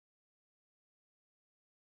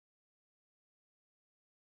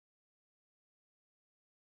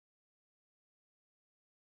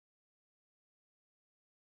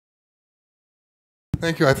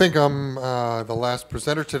Thank you. I think I'm the last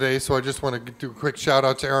presenter today, so I just want to do a quick shout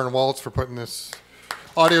out to Aaron Waltz for putting this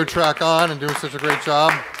audio track on and doing such a great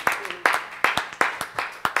job.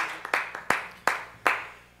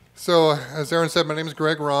 So, as Aaron said, my name is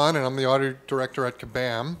Greg Rahn, and I'm the audio director at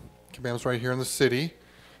Kabam. Kabam's right here in the city.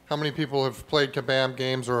 How many people have played Kabam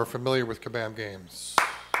games or are familiar with Kabam games?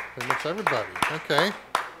 Pretty much everybody. Okay.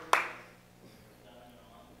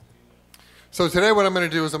 So today what I'm going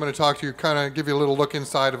to do is I'm going to talk to you, kind of give you a little look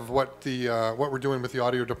inside of what we're doing with the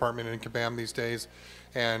audio department in Kabam these days.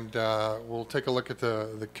 And we'll take a look at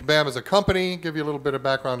the Kabam as a company, give you a little bit of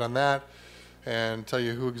background on that, and tell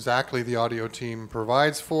you who exactly the audio team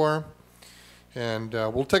provides for. And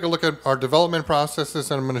we'll take a look at our development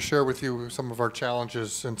processes, and I'm going to share with you some of our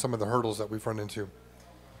challenges and some of the hurdles that we've run into.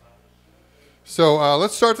 So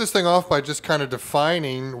let's start this thing off by just kind of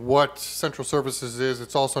defining what central services is.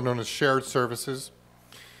 It's also known as shared services.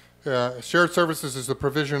 Shared services is the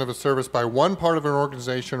provision of a service by one part of an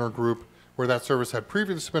organization or group where that service had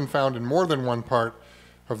previously been found in more than one part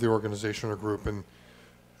of the organization or group. And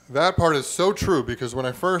that part is so true because when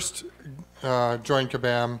I first joined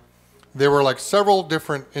Kabam, there were like several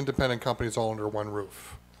different independent companies all under one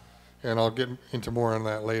roof. And I'll get into more on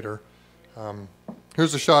that later.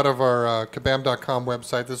 Here's a shot of our Kabam.com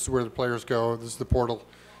website. This is where the players go. This is the portal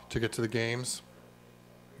to get to the games.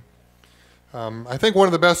 I think one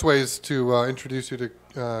of the best ways to introduce you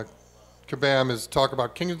to Kabam is talk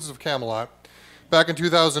about Kingdoms of Camelot. Back in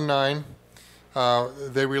 2009,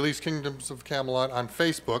 they released Kingdoms of Camelot on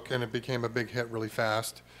Facebook, and it became a big hit really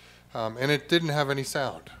fast. And it didn't have any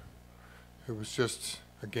sound. It was just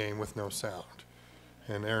a game with no sound.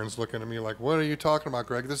 And Aaron's looking at me like, what are you talking about,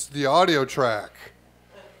 Greg? This is the audio track.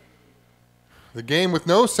 The game with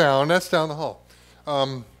no sound, that's down the hall.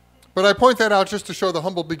 But I point that out just to show the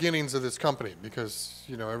humble beginnings of this company because,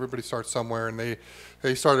 you know, everybody starts somewhere, and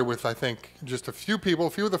they started with, I think, just a few people, a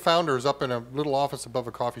few of the founders up in a little office above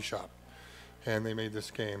a coffee shop. And they made this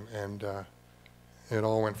game, and it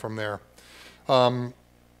all went from there.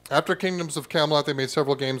 After Kingdoms of Camelot, they made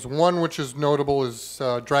several games. One which is notable is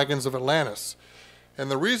Dragons of Atlantis. And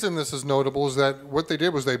the reason this is notable is that what they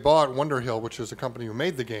did was they bought Wonderhill, which is a company who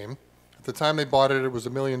made the game. At the time they bought it, it was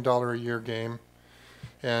 $1 million a year game.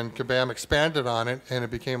 And Kabam expanded on it, and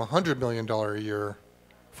it became a $100 million a year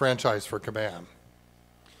franchise for Kabam.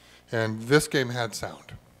 And this game had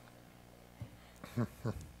sound.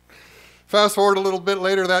 Fast forward a little bit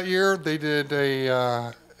later that year, they did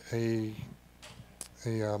a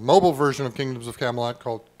mobile version of Kingdoms of Camelot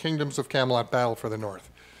called Kingdoms of Camelot Battle for the North.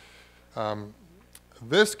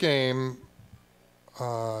 This game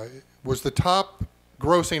was the top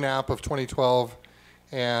grossing app of 2012,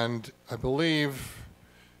 and I believe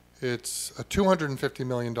it's a $250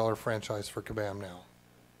 million franchise for Kabam now.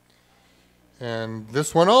 And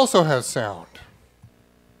this one also has sound.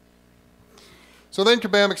 So then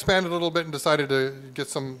Kabam expanded a little bit and decided to get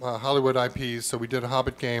some Hollywood IPs, so we did a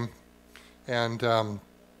Hobbit game and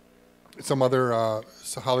some other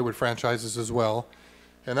Hollywood franchises as well.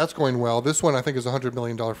 And that's going well. This one, I think, is a $100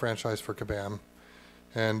 million franchise for Kabam.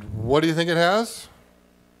 And what do you think it has?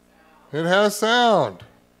 It has sound.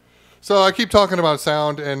 So I keep talking about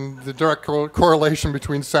sound and the direct correlation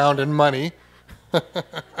between sound and money.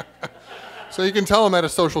 So you can tell I'm at a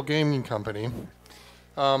social gaming company.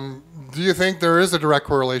 Do you think there is a direct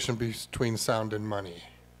correlation between sound and money?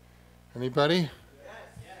 Anybody? Yes.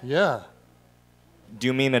 Yeah. Do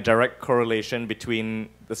you mean a direct correlation between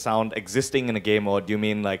the sound existing in a game, or do you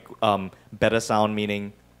mean like better sound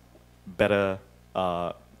meaning better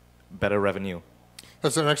revenue?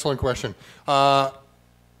 That's an excellent question.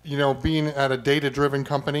 You know, being at a data-driven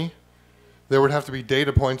company, there would have to be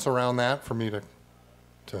data points around that for me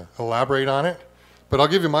to elaborate on it. But I'll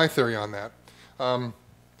give you my theory on that.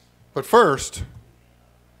 But first,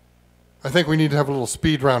 I think we need to have a little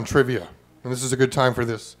speed round trivia. And this is a good time for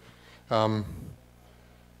this.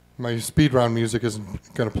 My speed round music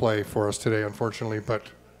isn't going to play for us today, unfortunately, but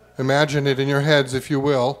imagine it in your heads, if you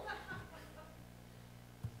will.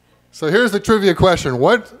 So here's the trivia question.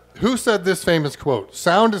 Who said this famous quote?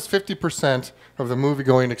 Sound is 50% of the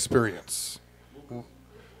movie-going experience.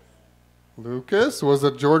 Lucas? Was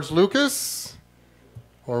it George Lucas?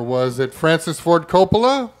 Or was it Francis Ford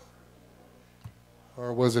Coppola?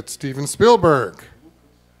 Or was it Steven Spielberg?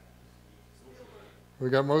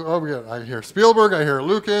 I hear Spielberg, I hear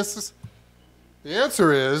Lucas. The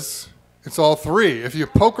answer is, it's all three. If you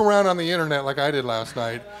poke around on the internet like I did last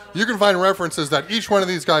night, you can find references that each one of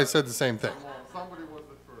these guys said the same thing. Somebody was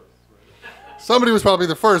the first, right? Somebody was probably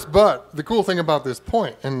the first, but the cool thing about this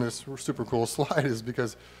point and this super cool slide is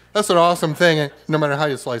because that's an awesome thing, no matter how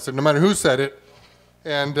you slice it, no matter who said it,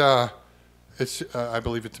 And I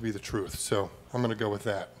believe it to be the truth, so I'm going to go with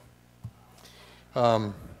that.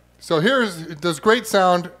 So does great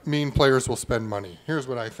sound mean players will spend money? Here's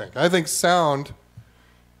what I think. I think sound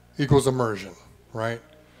equals immersion, right?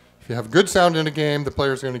 If you have good sound in a game, the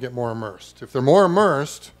players are going to get more immersed. If they're more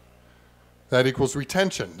immersed, that equals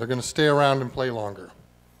retention. They're going to stay around and play longer.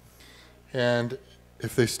 And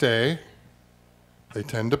if they stay, they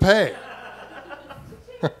tend to pay.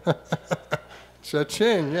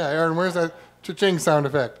 Cha-ching. Yeah, Aaron, where's that cha-ching sound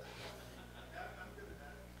effect?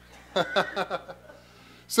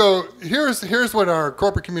 So here's what our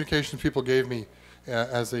corporate communications people gave me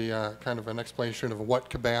as a kind of an explanation of what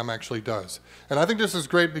Kabam actually does. And I think this is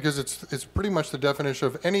great because it's pretty much the definition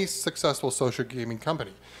of any successful social gaming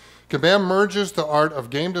company. Kabam merges the art of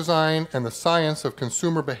game design and the science of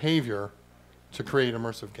consumer behavior to create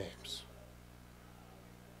immersive games.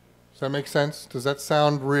 Does that make sense? Does that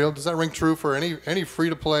sound real? Does that ring true for any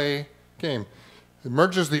free-to-play game? It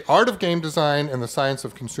merges the art of game design and the science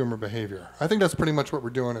of consumer behavior. I think that's pretty much what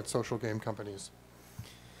we're doing at social game companies.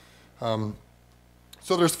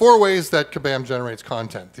 So there's 4 ways that Kabam generates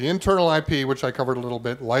content. The internal IP, which I covered a little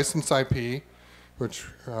bit, license IP, which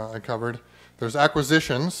I covered. There's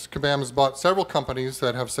acquisitions. Kabam has bought several companies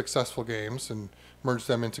that have successful games and merged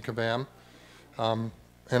them into Kabam. And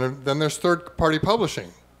then there's third-party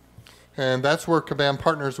publishing. And that's where Kabam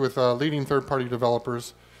partners with leading third-party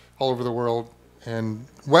developers all over the world and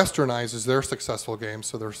westernizes their successful games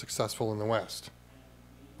so they're successful in the West.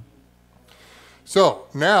 So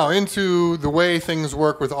now into the way things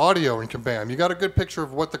work with audio in Kabam. You got a good picture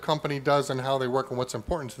of what the company does and how they work and what's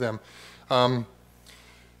important to them.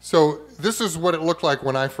 So this is what it looked like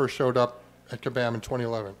when I first showed up at Kabam in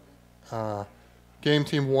 2011. Game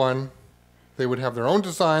Team 1, they would have their own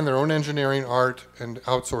design, their own engineering, art, and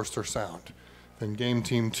outsource their sound. Then Game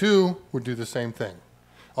Team 2 would do the same thing.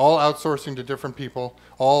 All outsourcing to different people,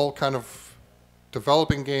 all kind of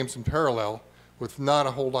developing games in parallel with not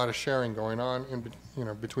a whole lot of sharing going on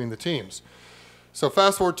between the teams. So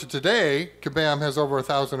fast forward to today, Kabam has over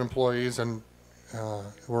 1,000 employees and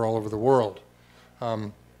we're all over the world.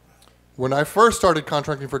 When I first started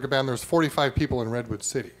contracting for Kabam, there was 45 people in Redwood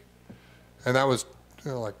City. And that was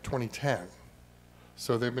like 2010.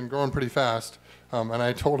 So they've been growing pretty fast. And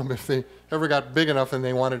I told them if they ever got big enough and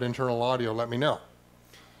they wanted internal audio, let me know.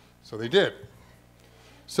 So they did.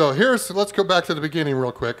 So let's go back to the beginning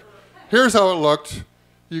real quick. Here's how it looked.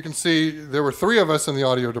 You can see there were 3 of us in the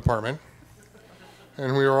audio department.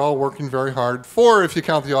 And we were all working very hard. 4 if you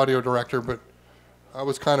count the audio director, but I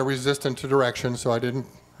was kind of resistant to direction, so I didn't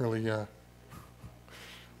really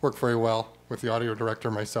work very well with the audio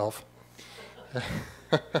director myself.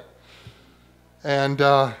 And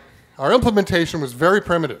our implementation was very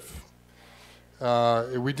primitive.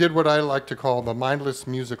 We did what I like to call the mindless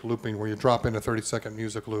music looping, where you drop in a 30-second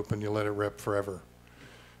music loop and you let it rip forever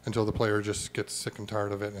until the player just gets sick and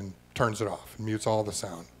tired of it and turns it off and mutes all the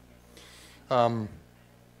sound.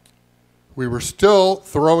 We were still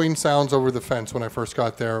throwing sounds over the fence when I first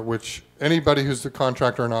got there, which anybody who's a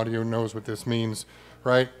contractor in audio knows what this means,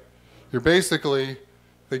 right? You're basically,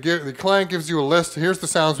 the client gives you a list, here's the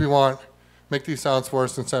sounds we want, make these sounds for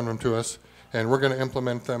us and send them to us, and we're going to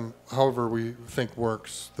implement them however we think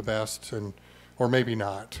works the best, or maybe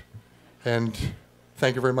not. And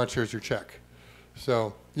thank you very much, here's your check.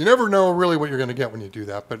 So you never know really what you're going to get when you do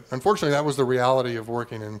that, but unfortunately that was the reality of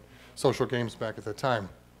working in social games back at the time.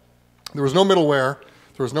 There was no middleware.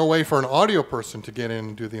 There was no way for an audio person to get in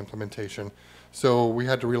and do the implementation. So we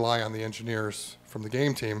had to rely on the engineers from the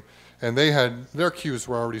game team. And their queues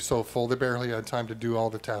were already so full, they barely had time to do all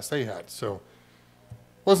the tasks they had. So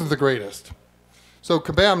it wasn't the greatest. So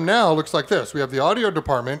Kabam now looks like this. We have the audio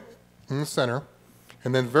department in the center,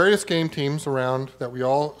 and then various game teams around that we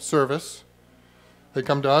all service. They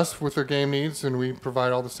come to us with their game needs, and we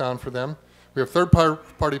provide all the sound for them. We have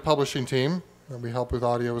third-party publishing team. And we help with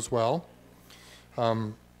audio as well.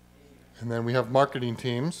 And then we have marketing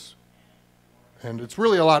teams. And it's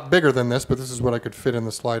really a lot bigger than this, but this is what I could fit in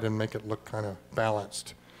the slide and make it look kind of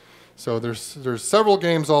balanced. So there's several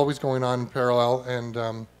games always going on in parallel and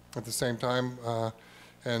at the same time.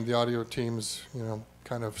 And the audio teams,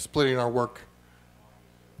 kind of splitting our work,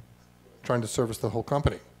 trying to service the whole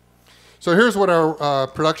company. So here's what our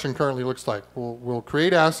production currently looks like. We'll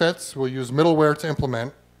create assets. We'll use middleware to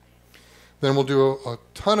implement. Then we'll do a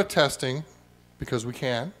ton of testing because we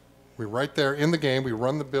can. We're right there in the game. We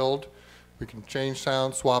run the build. We can change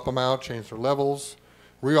sounds, swap them out, change their levels,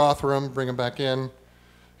 reauthor them, bring them back in,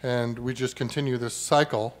 and we just continue this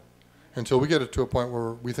cycle until we get it to a point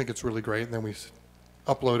where we think it's really great, and then we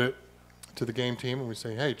upload it to the game team and we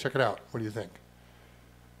say, hey, check it out. What do you think?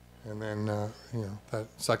 And then, that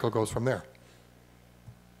cycle goes from there.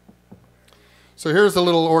 So here's a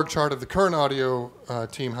little org chart of the current audio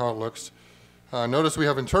team, how it looks. Notice we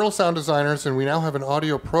have internal sound designers, and we now have an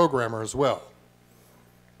audio programmer as well.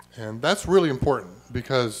 And that's really important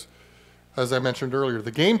because, as I mentioned earlier,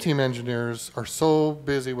 the game team engineers are so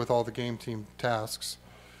busy with all the game team tasks.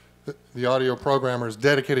 The audio programmer is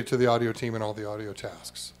dedicated to the audio team and all the audio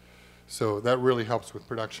tasks. So that really helps with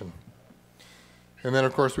production. And then,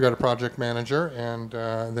 of course, we got a project manager, and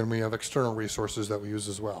then we have external resources that we use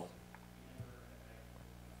as well.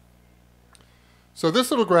 So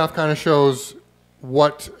this little graph kind of shows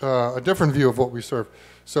what a different view of what we serve.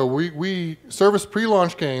 So we service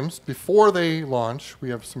pre-launch games before they launch.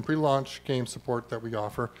 We have some pre-launch game support that we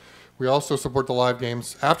offer. We also support the live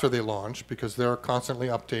games after they launch because they're constantly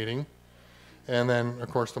updating. And then,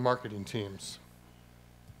 of course, the marketing teams.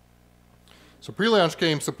 So pre-launch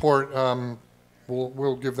game support,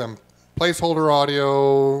 we'll give them placeholder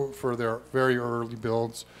audio for their very early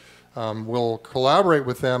builds. We'll collaborate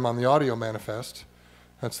with them on the audio manifest.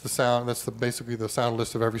 That's the sound. That's basically the sound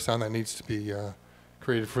list of every sound that needs to be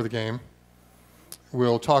created for the game.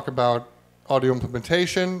 We'll talk about audio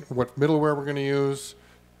implementation, what middleware we're going to use,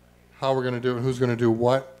 how we're going to do it, who's going to do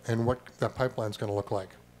what, and what that pipeline is going to look like.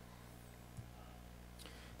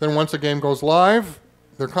 Then once a game goes live,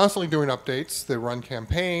 they're constantly doing updates. They run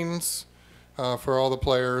campaigns for all the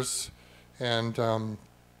players. And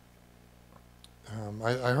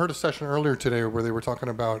I heard a session earlier today where they were talking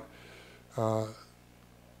about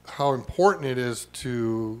how important it is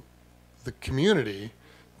to the community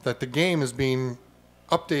that the game is being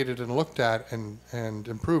updated and looked at and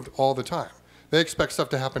improved all the time. They expect stuff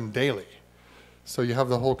to happen daily. So you have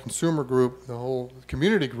the whole consumer group, the whole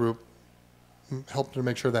community group help to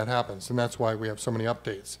make sure that happens, and that's why we have so many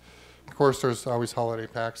updates. Of course, there's always holiday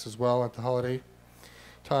packs as well at the holiday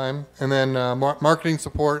time. And then marketing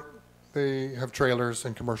support, they have trailers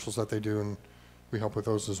and commercials that they do, and we help with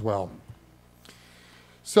those as well.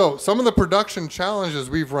 So some of the production challenges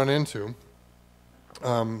we've run into,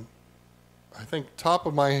 I think top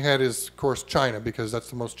of my head is, of course, China, because that's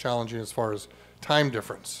the most challenging as far as time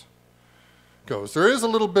difference goes. There is a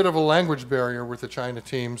little bit of a language barrier with the China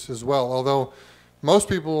teams as well, although most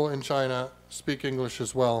people in China speak English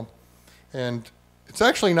as well. And it's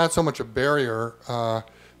actually not so much a barrier.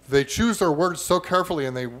 They choose their words so carefully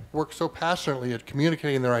and they work so passionately at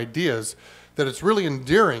communicating their ideas that it's really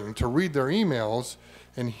endearing to read their emails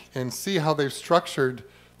and see how they've structured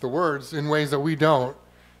the words in ways that we don't,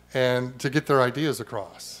 and to get their ideas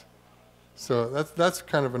across. So that's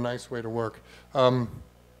kind of a nice way to work.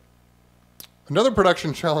 Another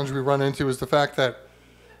production challenge we run into is the fact that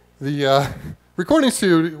the recording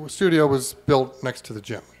studio was built next to the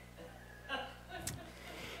gym.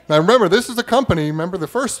 Now remember, this is a company, remember the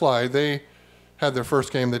first slide, they had their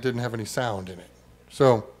first game that didn't have any sound in it.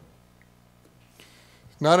 So,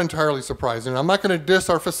 not entirely surprising. I'm not going to diss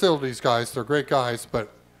our facilities guys, they're great guys,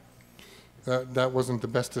 but that wasn't the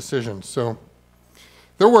best decision. So,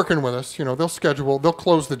 they're working with us, they'll schedule, they'll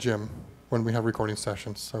close the gym when we have recording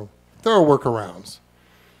sessions, so there are workarounds.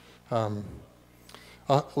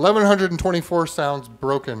 1,124 sounds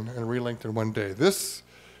broken and relinked in one day. This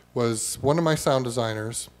was one of my sound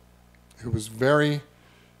designers who was very,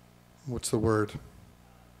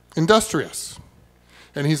 industrious.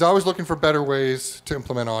 And he's always looking for better ways to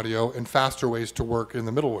implement audio and faster ways to work in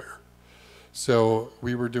the middleware. So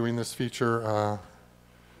we were doing this feature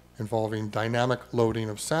involving dynamic loading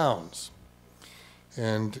of sounds.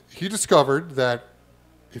 And he discovered that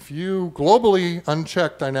if you globally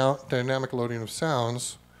uncheck dynamic loading of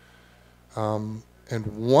sounds, and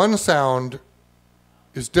one sound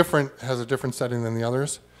is different, has a different setting than the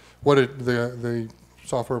others, what the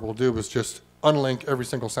software will do is just unlink every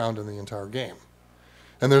single sound in the entire game.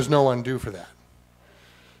 And there's no undo for that.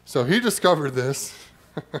 So he discovered this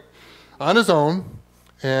on his own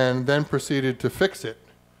and then proceeded to fix it.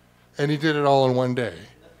 And he did it all in one day.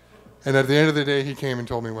 And at the end of the day, he came and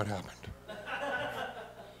told me what happened.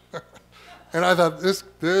 And I thought,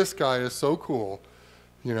 this guy is so cool,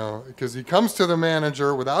 because he comes to the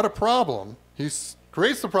manager without a problem. He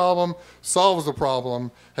creates the problem, solves the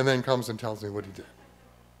problem, and then comes and tells me what he did.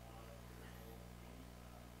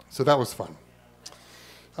 So that was fun.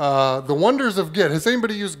 The wonders of Git. Has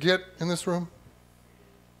anybody used Git in this room?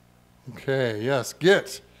 Okay, yes,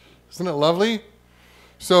 Git. Isn't it lovely?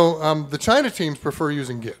 So the China teams prefer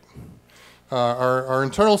using Git. Our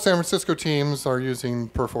internal San Francisco teams are using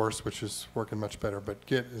Perforce, which is working much better, but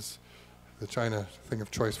Git is the China thing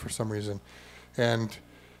of choice for some reason. And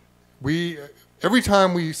every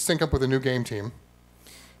time we sync up with a new game team,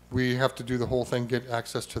 We have to do the whole thing, get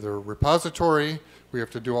access to their repository. We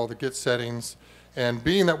have to do all the Git settings. And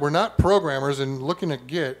being that we're not programmers and looking at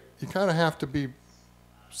Git, you kind of have to be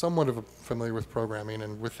somewhat familiar with programming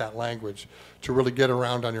and with that language to really get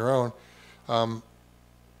around on your own.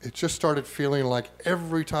 It just started feeling like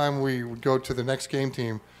every time we would go to the next game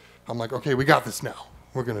team, I'm like, okay, we got this now.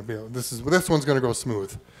 We're going to be, this one's going to go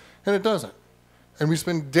smooth. And it doesn't. And we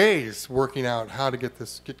spend days working out how to get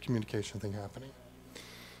this Git communication thing happening.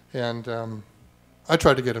 And I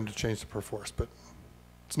tried to get him to change the perforce, but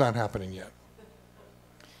it's not happening yet.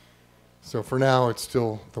 So for now, it's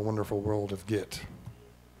still the wonderful world of Git.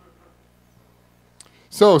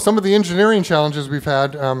 So some of the engineering challenges we've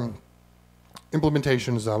had,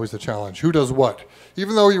 implementation is always the challenge. Who does what?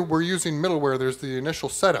 Even though we're using middleware, there's the initial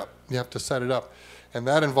setup. You have to set it up. And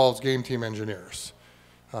that involves game team engineers.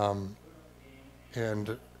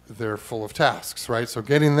 And they're full of tasks, right? So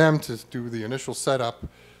getting them to do the initial setup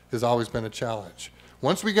has always been a challenge.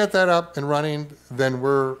 Once we get that up and running, then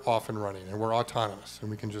we're off and running, and we're autonomous, and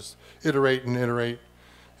we can just iterate,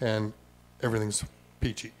 and everything's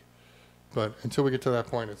peachy. But until we get to that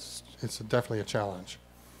point, it's definitely a challenge.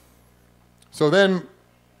 So then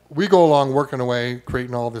we go along working away,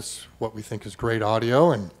 creating all this, what we think is great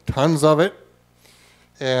audio, and tons of it.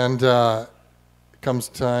 And it comes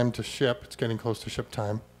time to ship. It's getting close to ship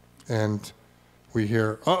time. And we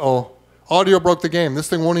hear, uh-oh, audio broke the game. This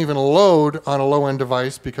thing won't even load on a low-end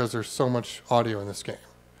device because there's so much audio in this game.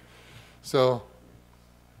 So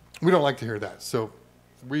we don't like to hear that. So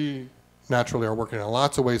we naturally are working on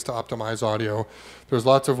lots of ways to optimize audio. There's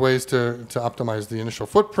lots of ways to optimize the initial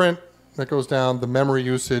footprint that goes down, the memory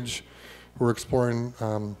usage. We're exploring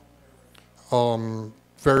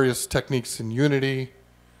various techniques in Unity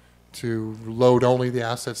to load only the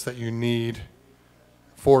assets that you need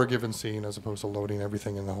for a given scene as opposed to loading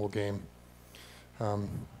everything in the whole game.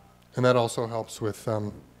 And that also helps with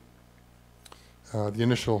the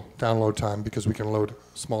initial download time because we can load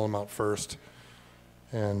a small amount first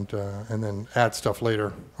and then add stuff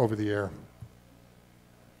later over the air.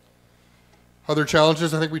 Other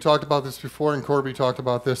challenges, I think we talked about this before, and Corby talked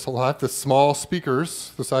about this a lot, the small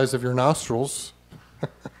speakers, the size of your nostrils,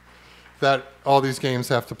 that all these games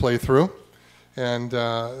have to play through. And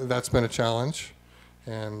that's been a challenge.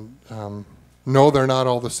 And no, they're not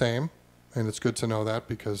all the same. And it's good to know that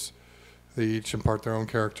because they each impart their own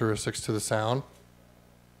characteristics to the sound.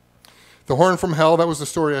 The Horn from Hell, that was the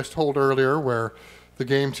story I told earlier where the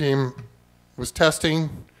game team was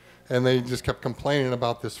testing and they just kept complaining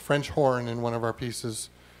about this French horn in one of our pieces.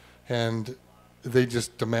 And they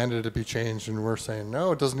just demanded it to be changed. And we're saying,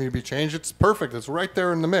 no, it doesn't need to be changed. It's perfect. It's right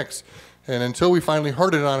there in the mix. And until we finally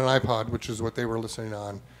heard it on an iPod, which is what they were listening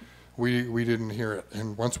on, we didn't hear it.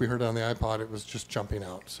 And once we heard it on the iPod, it was just jumping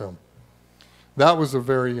out. So that was a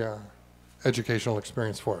very educational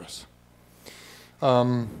experience for us.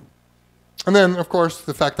 And then, of course,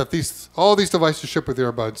 the fact that all these devices ship with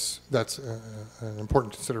earbuds, that's an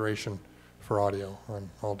important consideration for audio on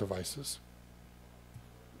all devices.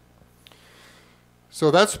 So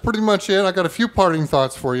that's pretty much it. I got a few parting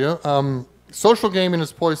thoughts for you. Social gaming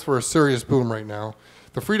is poised for a serious boom right now.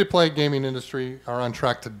 The free-to-play gaming industry are on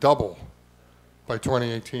track to double by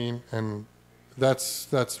 2018, and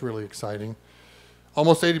that's really exciting.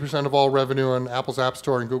 Almost 80% of all revenue on Apple's App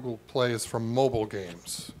Store and Google Play is from mobile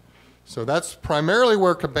games. So that's primarily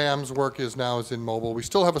where Kabam's work is now, is in mobile. We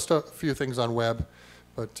still have a few things on web,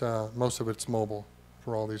 but most of it's mobile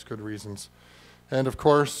for all these good reasons. And of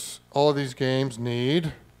course, all of these games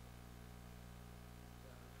need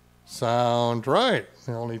sound, right?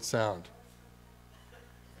 They all need sound.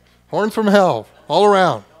 Horns from hell, all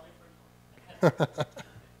around.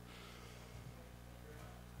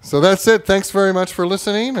 So that's it. Thanks very much for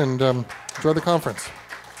listening, and enjoy the conference.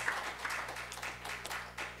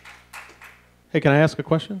 Hey, can I ask a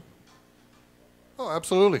question? Oh,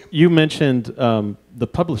 absolutely. You mentioned the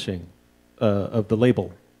publishing of the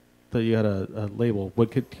label. That you had a label.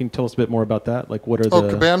 Can you tell us a bit more about that? Like, what are the... Oh,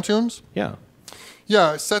 Kabam Tunes? Yeah.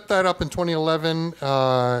 Yeah, I set that up in 2011,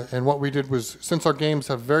 and what we did was, since our games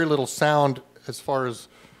have very little sound as far as,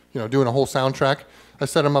 doing a whole soundtrack, I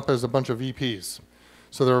set them up as a bunch of EPs.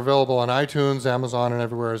 So they're available on iTunes, Amazon, and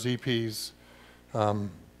everywhere as EPs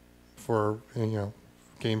for,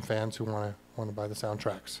 game fans who want to buy the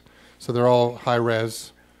soundtracks. So they're all high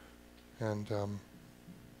res, and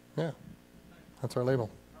yeah, that's our label.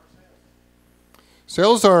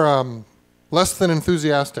 Sales are less than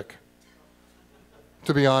enthusiastic,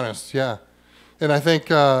 to be honest. Yeah, and I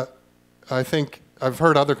think I've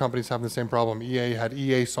heard other companies have the same problem. EA had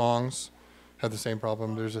EA Songs, had the same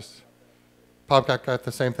problem. There's just Popcat got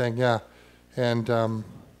the same thing. Yeah, and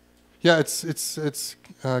yeah, it's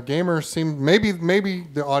gamers seem maybe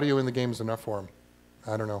the audio in the game is enough for them.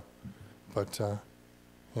 I don't know, but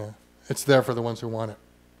yeah, it's there for the ones who want it.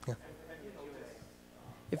 Yeah.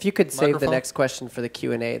 If you could save the Microphone? next question for the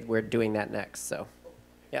Q&A, we're doing that next. So,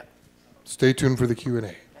 yeah. Stay tuned for the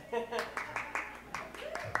Q&A.